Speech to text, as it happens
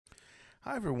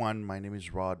Hi everyone, my name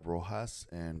is Rod Rojas,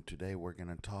 and today we're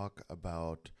going to talk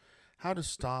about how to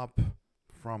stop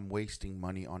from wasting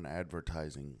money on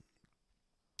advertising.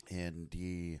 And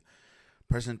the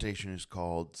presentation is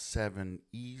called 7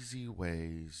 Easy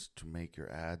Ways to Make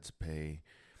Your Ads Pay,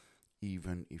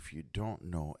 even if you don't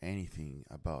know anything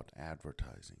about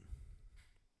advertising.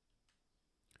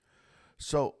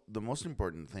 So, the most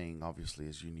important thing, obviously,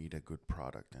 is you need a good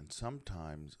product. And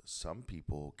sometimes some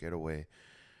people get away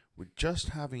with just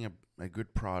having a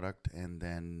good product, and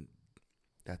then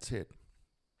that's it.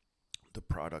 The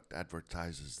product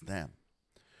advertises them.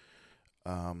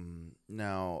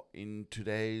 Now, in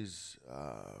today's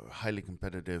highly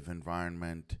competitive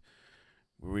environment,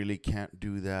 we really can't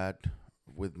do that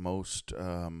with most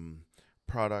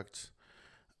products.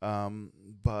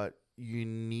 But you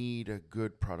need a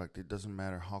good product. It doesn't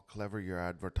matter how clever your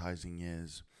advertising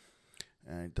is,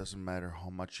 and it doesn't matter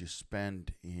how much you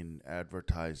spend in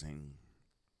advertising.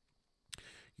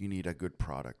 You need a good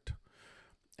product.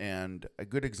 And a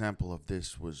good example of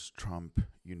this was Trump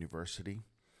University.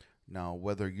 Now,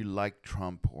 whether you like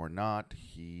Trump or not,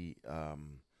 we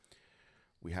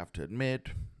have to admit,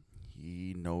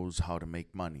 he knows how to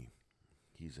make money.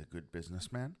 He's a good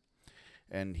businessman,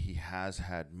 and he has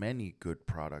had many good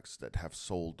products that have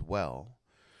sold well.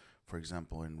 For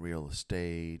example, in real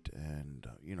estate and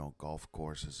golf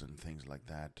courses and things like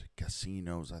that,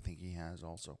 casinos. I think he has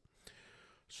also.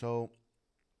 So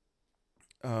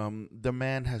the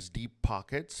man has deep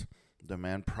pockets. The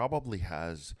man probably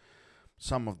has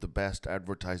some of the best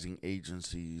advertising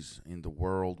agencies in the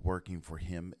world working for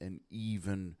him, and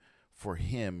even for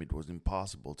him, it was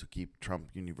impossible to keep Trump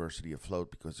University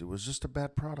afloat because it was just a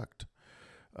bad product.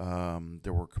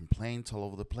 There were complaints all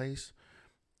over the place.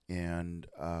 And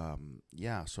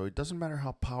so it doesn't matter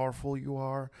how powerful you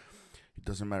are, it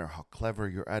doesn't matter how clever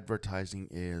your advertising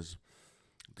is,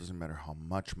 it doesn't matter how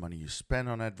much money you spend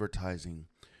on advertising,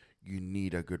 you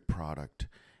need a good product.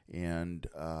 And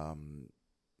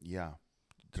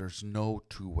there's no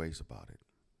two ways about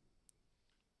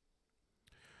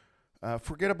it.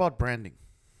 Forget about branding.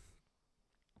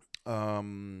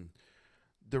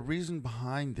 The reason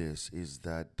behind this is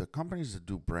that the companies that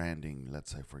do branding,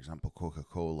 let's say, for example,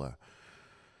 Coca-Cola,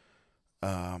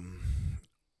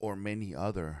 or many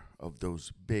other of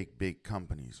those big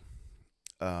companies,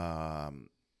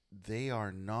 they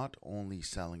are not only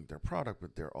selling their product,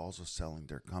 but they're also selling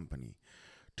their company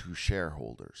to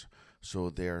shareholders. So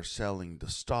they're selling the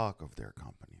stock of their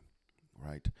company,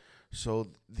 right?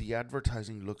 So the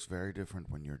advertising looks very different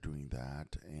when you're doing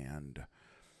that, and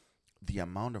the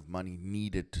amount of money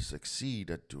needed to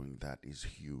succeed at doing that is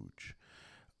huge.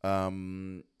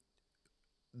 The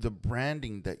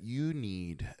branding that you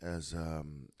need as a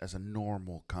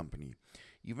normal company,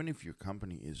 even if your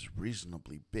company is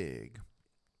reasonably big,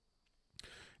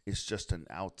 is just an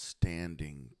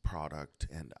outstanding product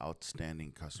and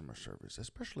outstanding customer service,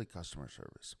 especially customer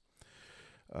service.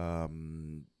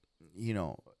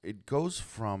 It goes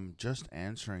from just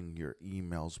answering your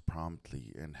emails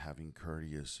promptly and having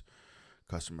courteous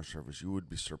customer service. You would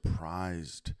be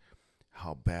surprised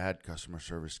how bad customer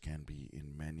service can be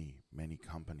in many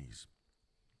companies.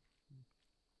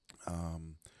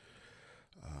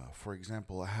 For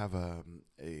example, I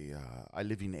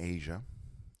live in Asia.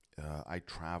 I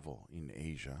travel in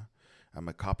Asia. I'm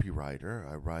a copywriter.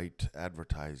 I write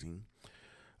advertising.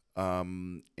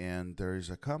 And there is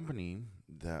a company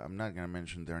that I'm not going to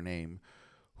mention their name,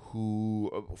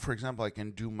 who, for example, I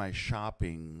can do my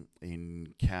shopping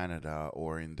in Canada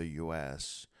or in the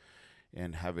US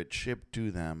and have it shipped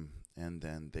to them, and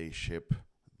then they ship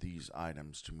these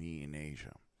items to me in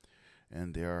Asia.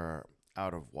 And they're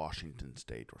out of Washington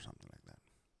State or something like that.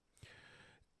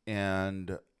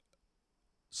 And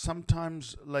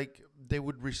sometimes, like, they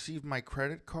would receive my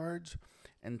credit cards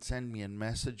and send me a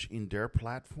message in their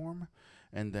platform,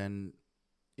 and then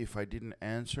if I didn't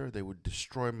answer, they would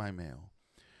destroy my mail.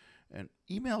 And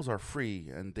emails are free,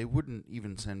 and they wouldn't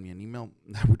even send me an email.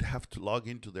 I would have to log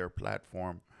into their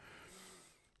platform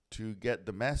to get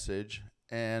the message,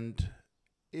 and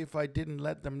if I didn't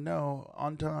let them know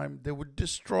on time, they would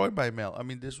destroy my mail. I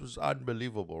mean, this was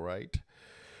unbelievable, right?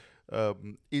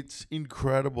 It's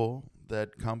incredible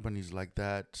that companies like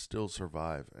that still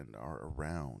survive and are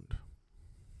around.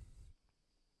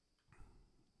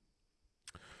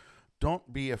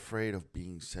 Don't be afraid of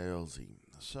being salesy.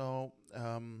 So,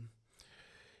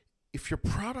 if your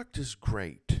product is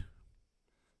great,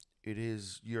 it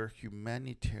is your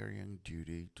humanitarian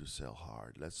duty to sell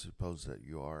hard. Let's suppose that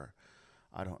you are,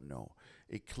 I don't know,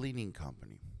 a cleaning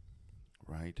company,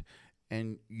 right?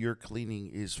 And your cleaning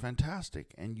is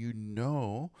fantastic, and you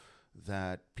know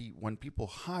that when people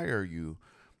hire you,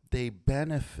 they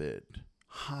benefit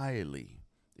highly.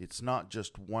 It's not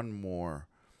just one more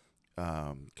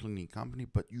cleaning company,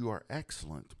 but you are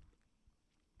excellent.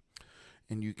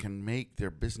 And you can make their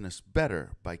business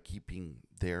better by keeping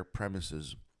their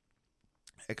premises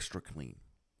extra clean.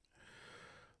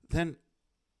 Then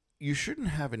you shouldn't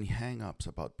have any hang-ups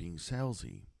about being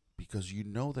salesy, because you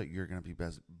know that you're going to be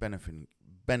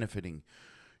benefiting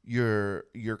your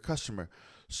customer.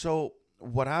 So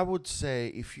what I would say,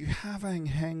 if you have a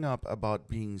hang-up about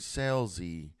being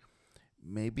salesy,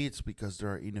 maybe it's because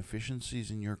there are inefficiencies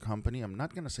in your company. I'm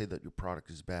not going to say that your product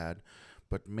is bad,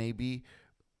 but maybe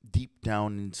deep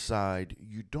down inside,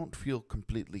 you don't feel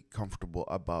completely comfortable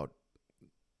about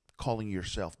calling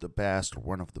yourself the best or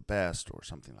one of the best or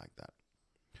something like that.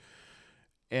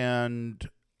 And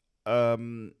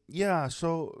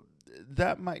so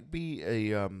that might be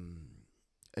a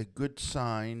good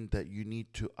sign that you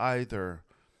need to either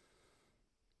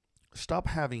stop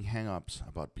having hang-ups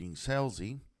about being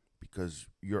salesy because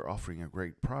you're offering a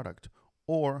great product,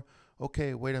 or,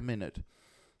 okay, wait a minute,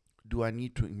 do I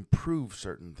need to improve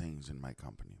certain things in my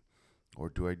company? Or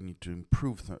do I need to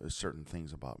improve certain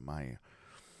things about my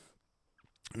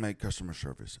customer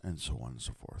service, and so on and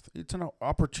so forth? It's an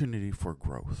opportunity for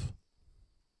growth.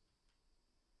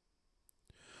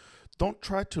 Don't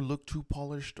try to look too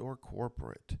polished or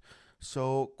corporate.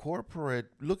 So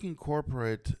looking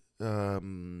corporate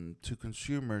to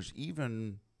consumers,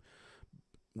 even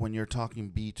when you're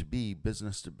talking B2B,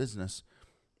 business to business,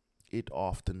 it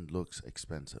often looks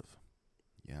expensive.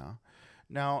 Yeah.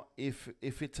 Now, if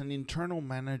it's an internal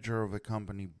manager of a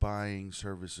company buying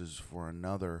services for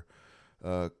another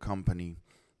company,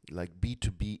 like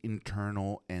B2B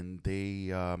internal, and they,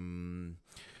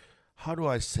 how do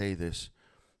I say this?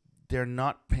 They're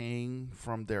not paying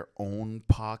from their own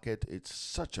pocket. It's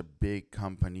such a big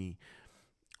company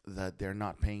that they're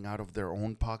not paying out of their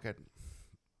own pocket.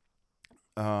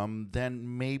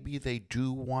 Then maybe they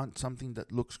do want something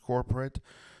that looks corporate,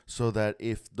 so that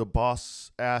if the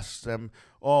boss asks them,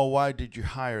 oh, why did you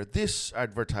hire this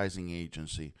advertising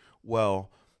agency?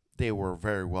 Well, they were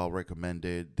very well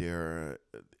recommended. They're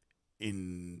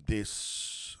in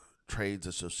this trades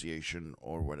association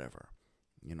or whatever.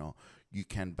 You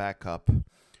can back up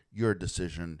your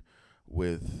decision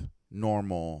with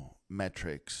normal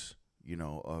metrics,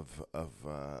 of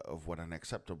what an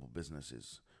acceptable business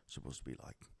is supposed to be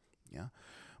like. Yeah.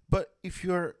 But if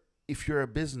you're a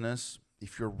business,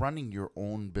 if you're running your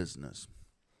own business,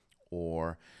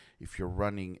 or if you're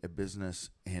running a business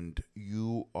and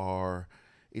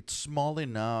it's small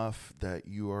enough that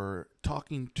you are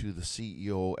talking to the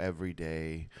CEO every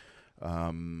day,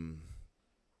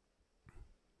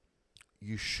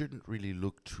 you shouldn't really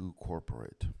look too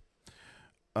corporate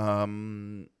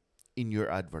in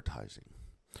your advertising.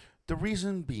 The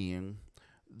reason being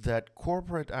that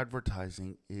corporate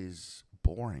advertising is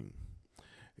boring.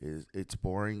 It's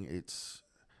boring. It's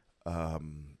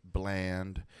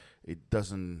bland. It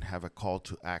doesn't have a call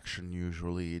to action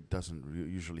usually. It doesn't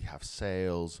usually have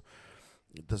sales.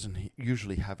 It doesn't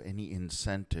usually have any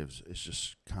incentives. It's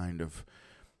just kind of,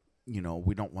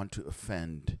 we don't want to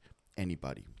offend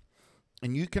anybody.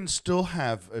 And you can still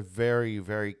have a very,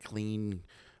 very clean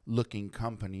looking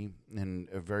company and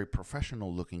a very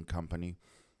professional looking company,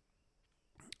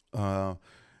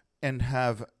 and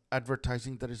have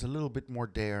advertising that is a little bit more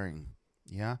daring.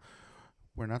 Yeah.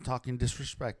 We're not talking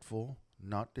disrespectful,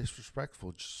 not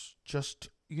disrespectful, just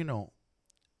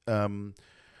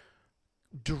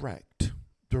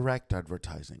direct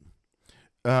advertising.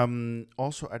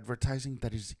 Also advertising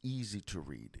that is easy to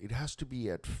read. It has to be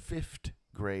at 5th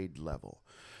grade level.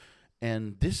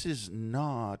 And this is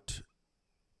not,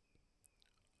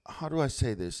 how do I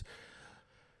say this?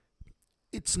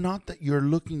 It's not that you're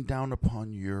looking down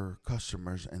upon your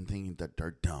customers and thinking that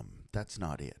they're dumb. That's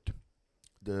not it.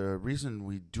 The reason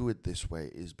we do it this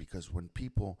way is because when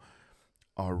people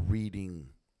are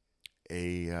reading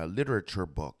a literature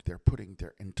book, they're putting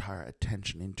their entire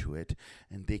attention into it,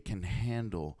 and they can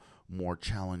handle more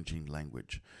challenging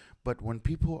language. But when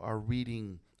people are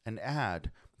reading an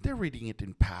ad, they're reading it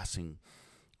in passing.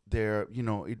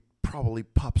 It probably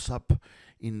pops up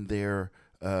in their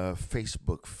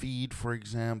Facebook feed, for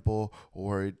example,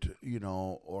 or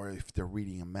if they're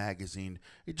reading a magazine,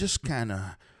 it just kind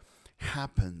of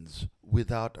happens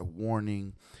without a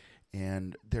warning,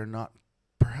 and they're not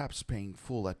perhaps paying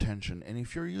full attention. And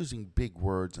if you're using big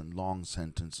words and long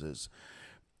sentences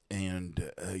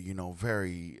and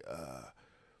very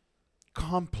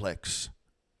complex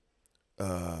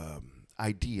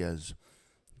ideas,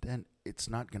 then it's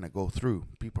not going to go through.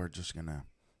 People are just going to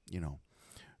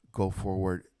go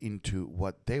forward into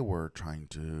what they were trying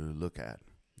to look at,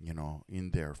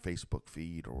 in their Facebook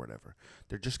feed or whatever.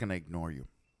 They're just going to ignore you.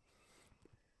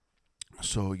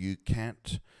 So you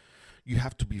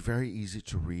have to be very easy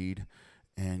to read,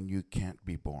 and you can't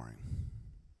be boring.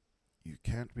 You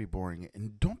can't be boring,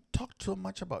 and don't talk so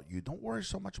much about you. Don't worry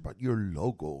so much about your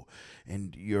logo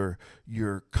and your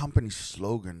company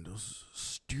slogan. Those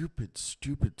stupid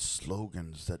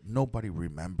slogans that nobody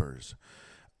remembers.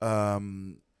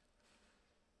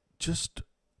 Just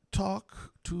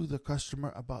talk to the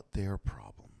customer about their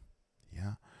problem.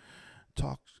 Yeah,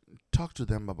 talk to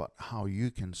them about how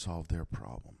you can solve their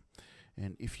problem.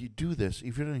 And if you do this,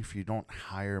 even if you don't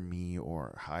hire me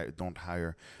or don't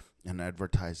hire an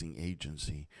advertising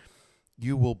agency,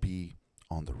 you will be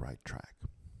on the right track.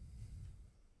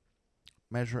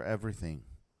 Measure everything.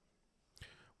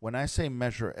 When I say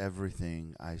measure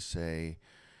everything, I say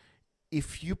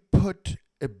if you put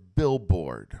a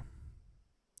billboard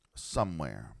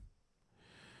somewhere,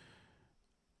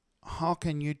 how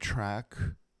can you track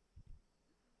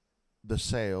the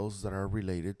sales that are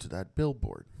related to that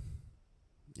billboard?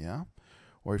 Yeah?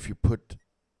 Or if you put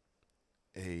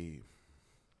a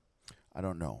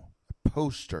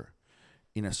poster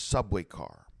in a subway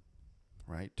car,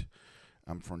 right?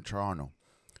 I'm from Toronto.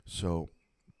 So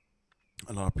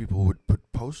a lot of people would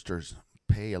put posters,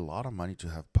 pay a lot of money to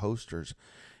have posters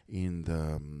in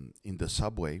the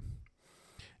subway,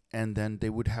 and then they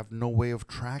would have no way of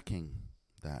tracking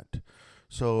that.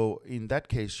 So in that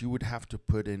case, you would have to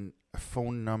put in a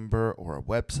phone number or a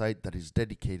website that is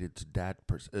dedicated to that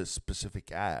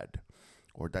specific ad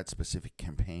or that specific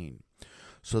campaign,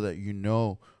 so that you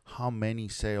know how many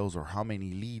sales or how many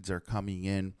leads are coming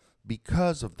in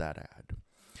because of that ad.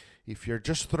 If you're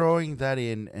just throwing that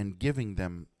in and giving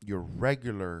them your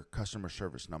regular customer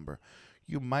service number,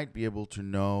 you might be able to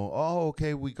know, oh,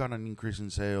 okay, we got an increase in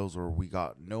sales, or we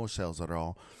got no sales at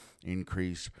all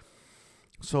increase.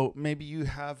 So maybe you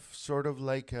have sort of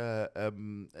like a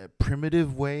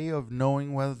primitive way of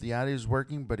knowing whether the ad is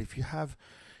working. But if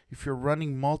you're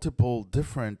running multiple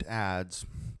different ads,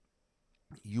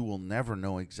 you will never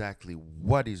know exactly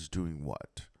what is doing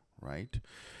what, right?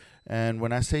 And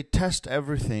when I say test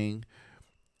everything,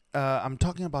 I'm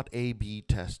talking about A/B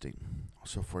testing.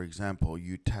 So for example,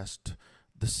 you test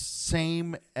the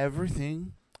same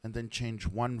everything and then change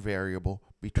one variable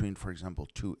between, for example,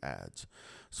 two ads.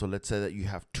 So let's say that you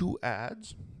have two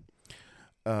ads,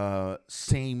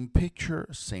 same picture,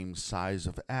 same size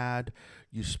of ad.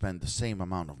 You spend the same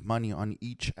amount of money on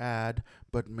each ad,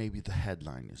 but maybe the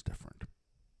headline is different.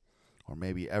 Or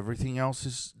maybe everything else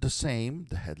is the same,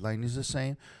 the headline is the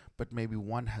same, but maybe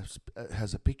one has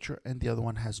a picture and the other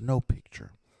one has no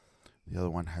picture. The other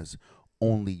one has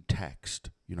only text,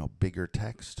 bigger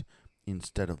text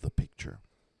instead of the picture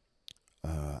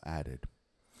added.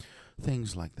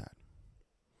 Things like that.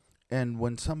 And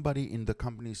when somebody in the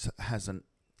company has an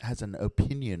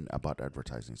opinion about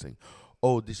advertising, saying,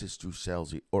 oh, this is too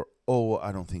salesy, or oh,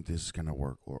 I don't think this is going to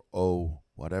work, or oh,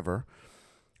 whatever,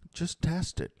 just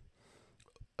test it.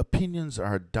 Opinions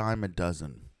are a dime a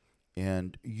dozen,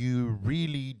 and you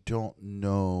really don't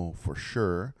know for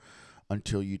sure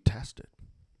until you test it.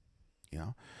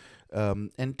 Yeah,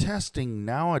 and testing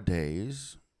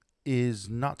nowadays is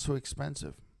not so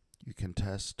expensive. You can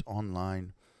test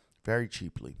online very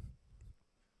cheaply.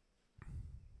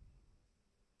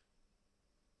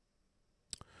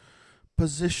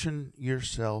 Position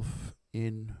yourself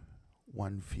in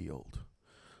one field.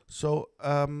 So,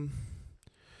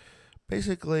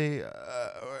 basically,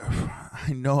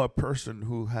 I know a person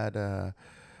who had a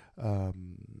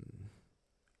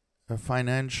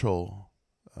financial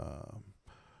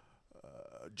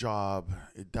job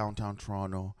in downtown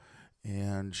Toronto,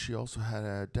 and she also had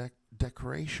a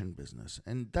decoration business,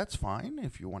 and that's fine.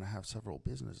 If you want to have several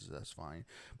businesses, that's fine.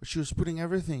 But she was putting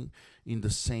everything in the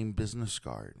same business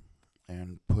card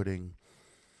and putting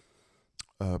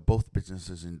both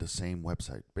businesses in the same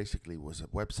website. Basically, it was a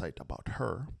website about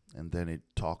her, and then it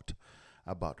talked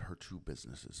about her two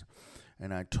businesses.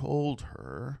 And I told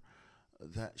her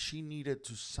that she needed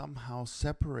to somehow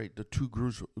separate the two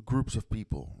groups of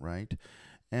people, right?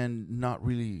 And not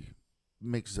really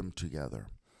mix them together.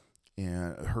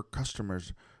 And her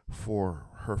customers for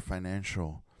her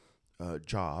financial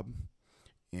job,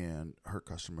 and her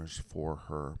customers for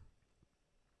her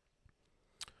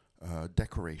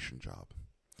decoration job.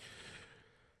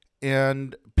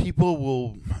 And people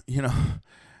will,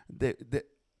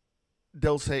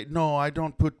 they'll say, no, I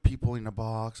don't put people in a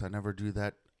box. I never do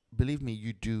that. Believe me,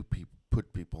 you do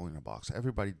put people in a box.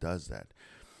 Everybody does that.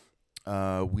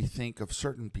 We think of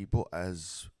certain people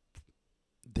as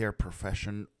their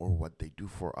profession or what they do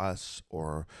for us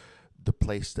or the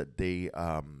place that they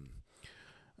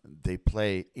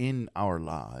play in our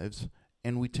lives,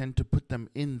 and we tend to put them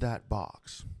in that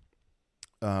box.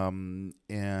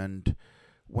 And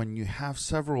when you have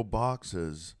several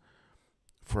boxes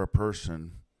for a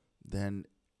person, then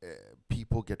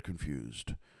people get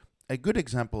confused. A good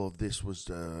example of this was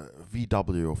the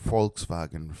VW,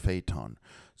 Volkswagen Phaeton.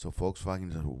 So Volkswagen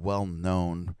is a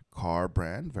well-known car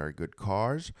brand, very good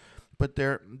cars, but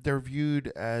they're viewed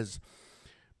as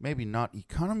maybe not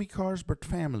economy cars, but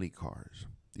family cars.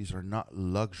 These are not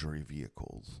luxury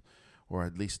vehicles, or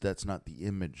at least that's not the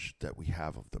image that we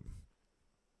have of them.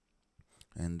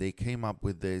 And they came up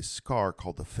with this car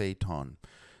called the Phaeton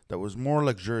that was more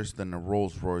luxurious than a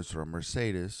Rolls-Royce or a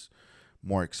Mercedes,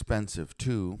 more expensive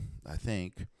too, I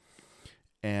think.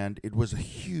 And it was a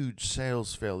huge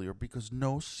sales failure because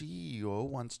no CEO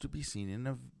wants to be seen in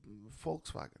a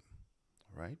Volkswagen,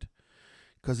 right?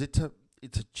 Because it's a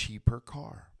cheaper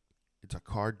car. It's a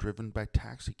car driven by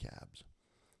taxi cabs.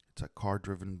 It's a car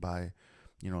driven by,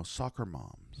 soccer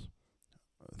moms,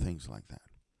 things like that.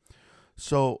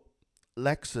 So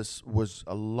Lexus was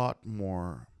a lot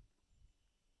more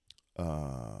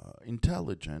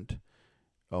intelligent,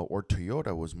 or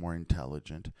Toyota was more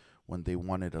intelligent. When they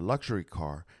wanted a luxury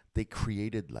car, they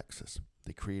created Lexus.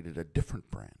 They created a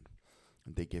different brand.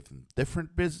 And they gave them different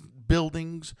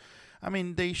buildings. I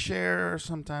mean, they share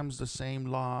sometimes the same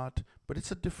lot, but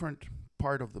it's a different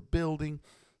part of the building.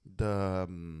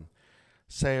 The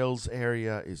sales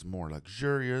area is more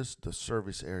luxurious. The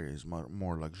service area is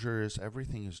more luxurious.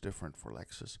 Everything is different for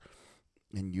Lexus.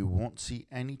 And you won't see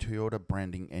any Toyota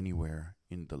branding anywhere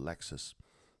in the Lexus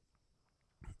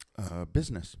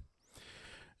business.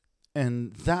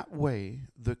 And that way,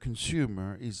 the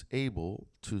consumer is able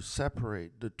to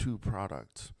separate the two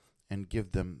products and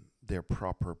give them their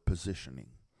proper positioning.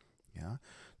 Yeah,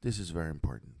 this is very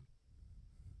important.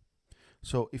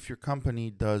 So if your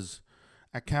company does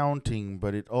accounting,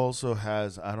 but it also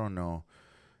has, I don't know,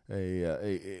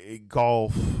 a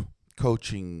golf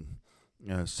coaching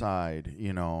side,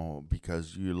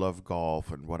 because you love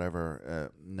golf and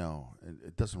whatever, no,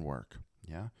 it doesn't work.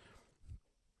 Yeah.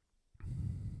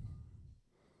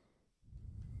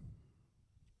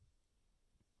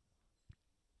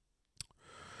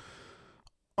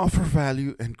 Offer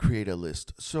value and create a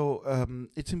list. So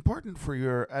it's important for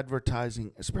your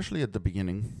advertising, especially at the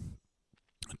beginning,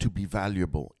 to be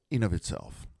valuable in of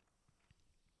itself.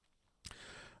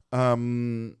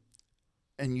 And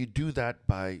you do that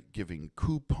by giving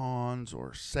coupons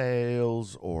or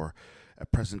sales or a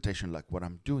presentation like what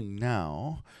I'm doing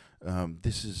now.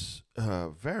 This is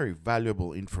very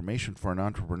valuable information for an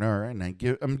entrepreneur, and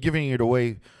I'm giving it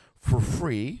away for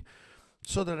free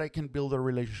so that I can build a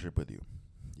relationship with you.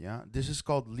 Yeah, this is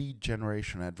called lead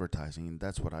generation advertising, and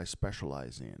that's what I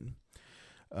specialize in.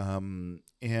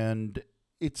 And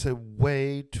it's a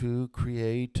way to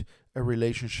create a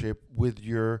relationship with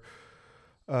your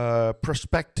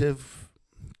prospective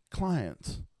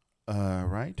clients,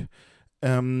 right?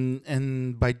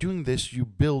 And by doing this, you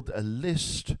build a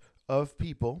list of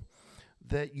people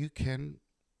that you can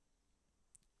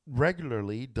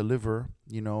regularly deliver,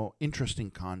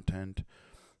 interesting content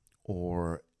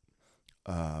or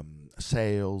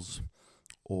sales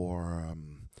or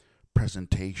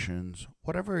presentations,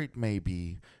 whatever it may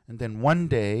be. And then one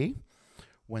day,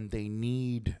 when they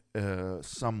need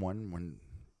someone, when,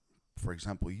 for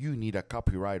example, you need a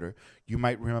copywriter, you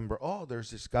might remember, oh,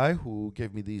 there's this guy who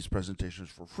gave me these presentations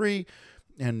for free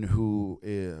and who,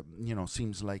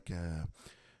 seems like a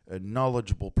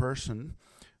knowledgeable person.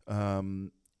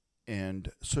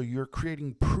 And so you're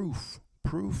creating proof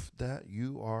that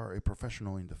you are a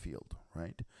professional in the field,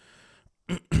 right?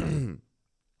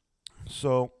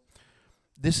 So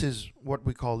this is what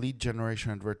we call lead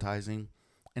generation advertising,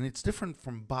 and it's different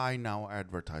from buy now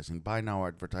advertising. Buy now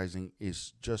advertising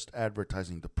is just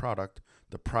advertising the product,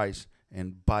 the price,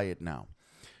 and buy it now.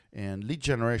 And lead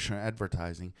generation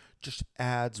advertising just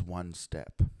adds one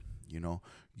step.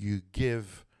 You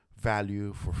give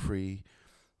value for free,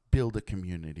 build a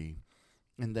community,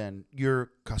 and then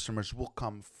your customers will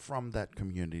come from that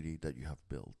community that you have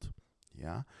built.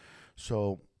 Yeah.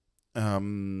 So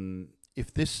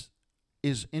if this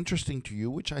is interesting to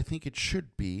you, which I think it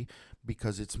should be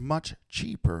because it's much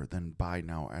cheaper than buy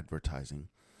now advertising,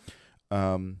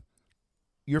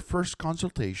 your first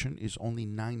consultation is only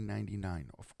 $9.99.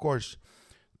 Of course,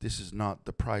 this is not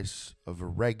the price of a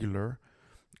regular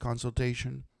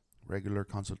consultation. Regular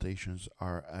consultations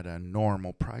are at a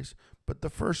normal price, but the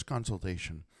first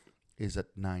consultation is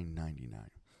at $9.99.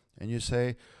 And you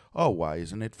say, oh, why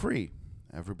isn't it free?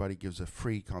 Everybody gives a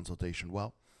free consultation.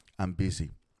 Well, I'm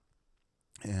busy.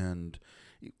 And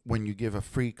when you give a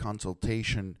free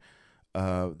consultation,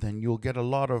 then you'll get a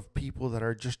lot of people that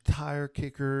are just tire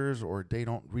kickers, or they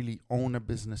don't really own a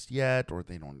business yet, or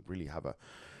they don't really have a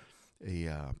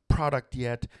product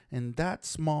yet. And that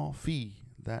small fee,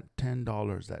 that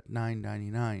 $10, that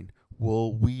 $9.99,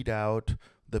 will weed out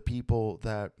the people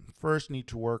that first need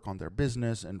to work on their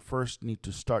business and first need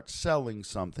to start selling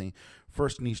something,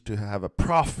 first needs to have a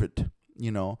profit,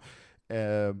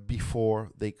 before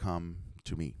they come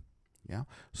to me. Yeah.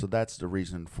 So that's the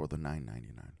reason for the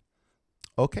 $9.99.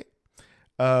 Okay.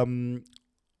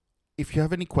 If you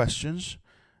have any questions,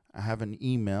 I have an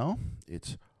email.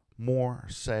 It's more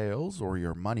sales or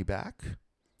your money back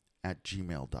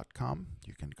 @gmail.com.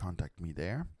 You can contact me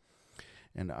there.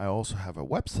 And I also have a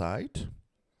website,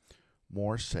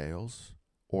 more sales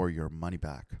or your money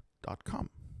back.com.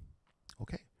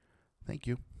 Okay. Thank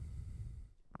you.